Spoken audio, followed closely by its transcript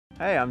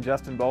Hey, I'm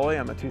Justin Bolli.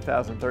 I'm a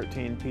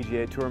 2013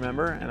 PGA Tour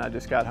member, and I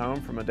just got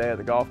home from a day at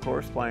the golf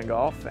course playing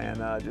golf and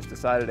just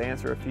decided to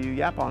answer a few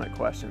Yap On It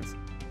questions.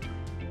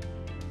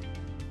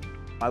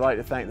 I'd like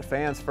to thank the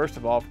fans, first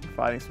of all, for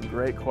providing some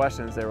great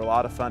questions. They were a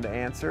lot of fun to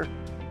answer,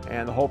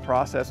 and the whole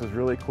process was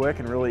really quick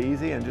and really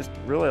easy and just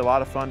really a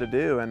lot of fun to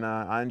do, and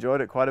I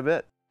enjoyed it quite a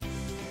bit.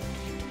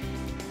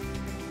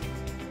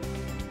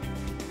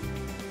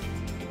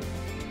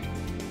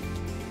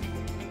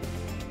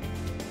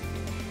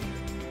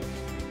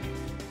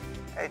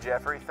 Hey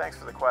Jeffrey, thanks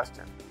for the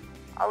question.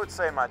 I would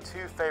say my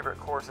two favorite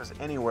courses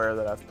anywhere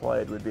that I've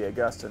played would be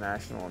Augusta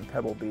National and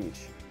Pebble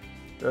Beach.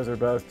 Those are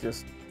both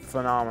just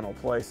phenomenal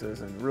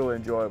places and really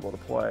enjoyable to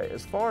play.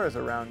 As far as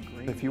around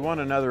green, if you want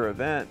another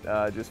event,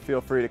 just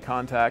feel free to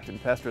contact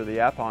and pester the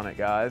Yap On It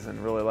guys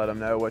and really let them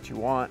know what you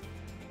want.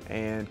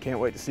 And can't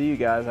wait to see you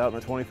guys out in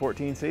the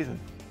 2014 season.